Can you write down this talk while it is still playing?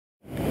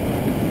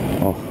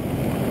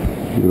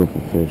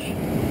Beautiful fish.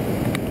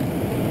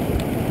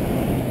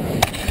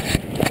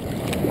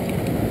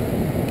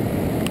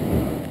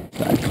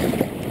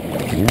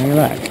 Yeah,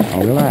 relax.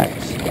 I'll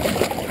relax.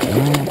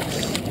 Relax.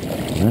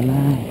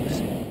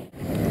 Relax.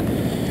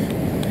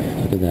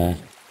 Look at that.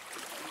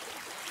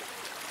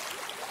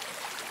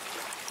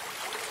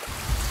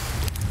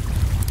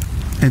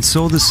 And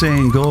so the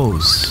saying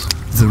goes,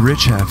 the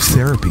rich have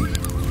therapy.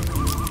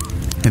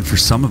 And for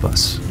some of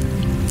us,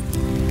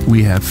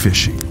 we have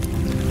fishing.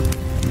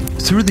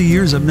 Through the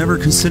years, I've never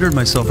considered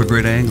myself a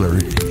great angler.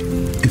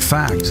 In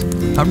fact,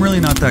 I'm really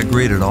not that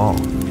great at all.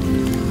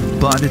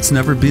 But it's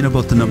never been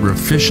about the number of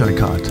fish I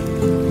caught.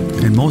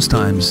 And most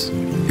times,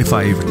 if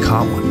I even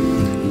caught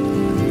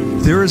one.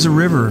 There is a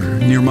river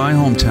near my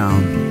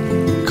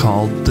hometown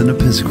called the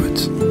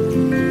Nepisiguit.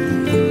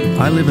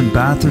 I live in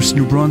Bathurst,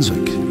 New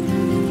Brunswick,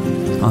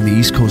 on the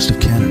east coast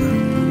of Canada.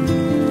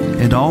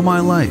 And all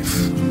my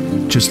life,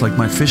 just like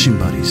my fishing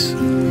buddies,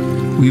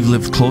 we've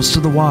lived close to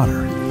the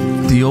water,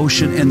 the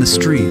ocean and the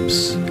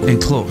streams,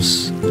 and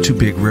close to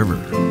Big River.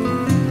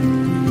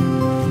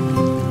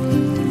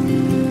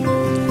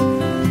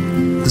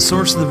 The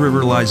source of the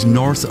river lies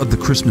north of the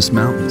Christmas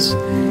Mountains,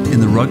 in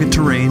the rugged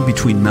terrain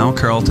between Mount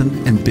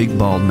Carleton and Big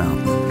Bald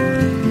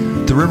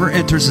Mountain. The river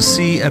enters the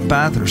sea at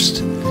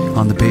Bathurst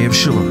on the Bay of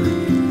Schiller,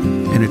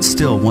 and it's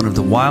still one of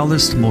the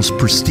wildest, most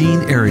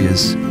pristine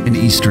areas in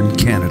eastern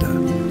Canada.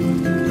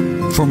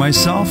 For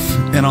myself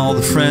and all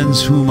the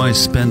friends whom I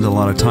spend a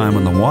lot of time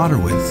on the water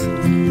with,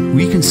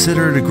 we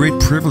consider it a great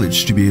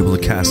privilege to be able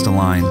to cast a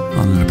line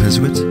on the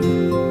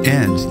Nepisiguit,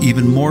 and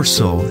even more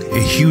so, a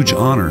huge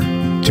honor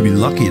to be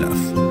lucky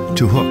enough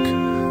to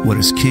hook what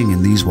is king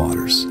in these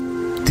waters,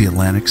 the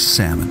Atlantic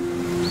salmon.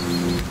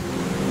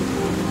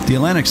 The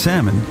Atlantic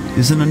salmon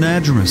is an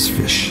anadromous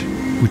fish,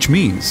 which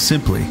means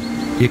simply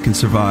it can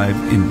survive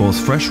in both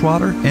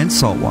freshwater and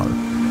saltwater.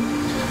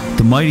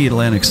 The mighty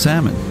Atlantic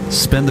salmon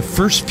spend the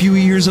first few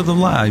years of their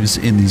lives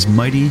in these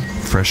mighty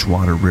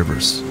freshwater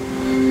rivers.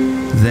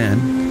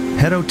 Then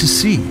head out to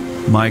sea,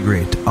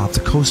 migrate off the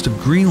coast of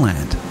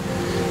Greenland,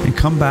 and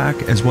come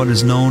back as what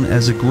is known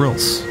as a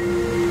grilse.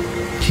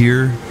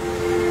 Here,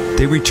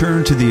 they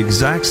return to the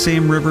exact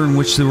same river in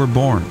which they were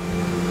born.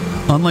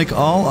 Unlike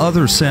all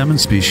other salmon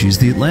species,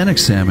 the Atlantic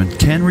salmon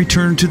can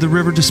return to the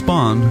river to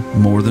spawn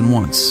more than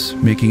once,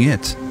 making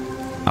it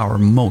our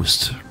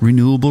most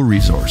renewable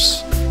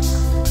resource.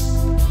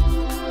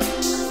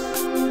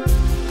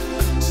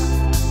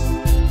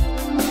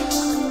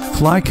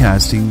 Fly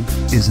casting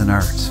is an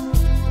art.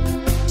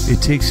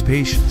 It takes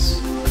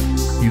patience.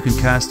 You can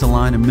cast a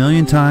line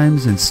 1,000,000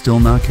 times and still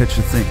not catch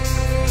a thing.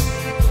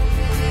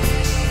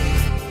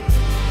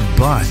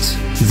 But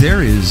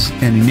there is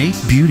an innate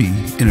beauty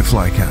in a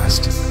fly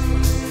cast.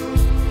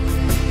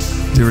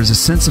 There is a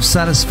sense of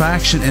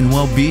satisfaction and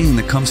well-being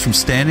that comes from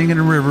standing in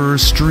a river or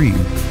stream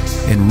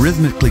and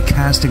rhythmically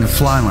casting a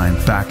fly line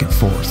back and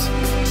forth.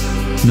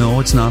 No,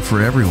 it's not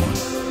for everyone,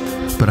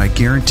 but I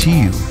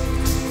guarantee you,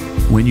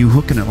 when you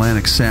hook an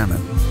Atlantic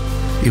salmon,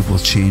 it will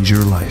change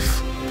your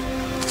life.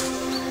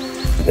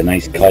 The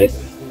nice kite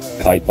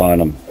on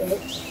them.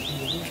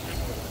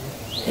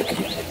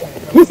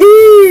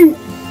 Woohoo!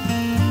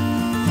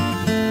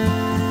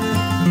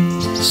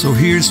 So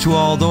here's to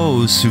all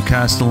those who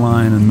cast a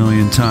line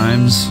 1,000,000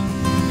 times,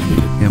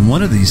 and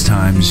one of these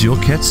times you'll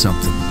catch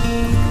something,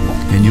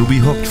 and you'll be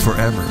hooked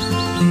forever.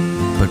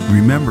 But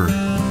remember,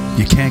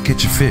 you can't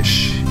catch a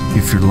fish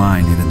if your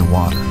line ain't in the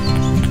water.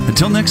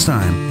 Until next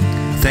time,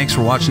 thanks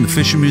for watching the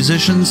Fishing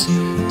Musicians.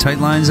 Tight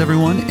lines,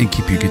 everyone, and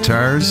keep your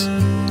guitars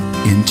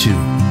in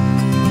tune.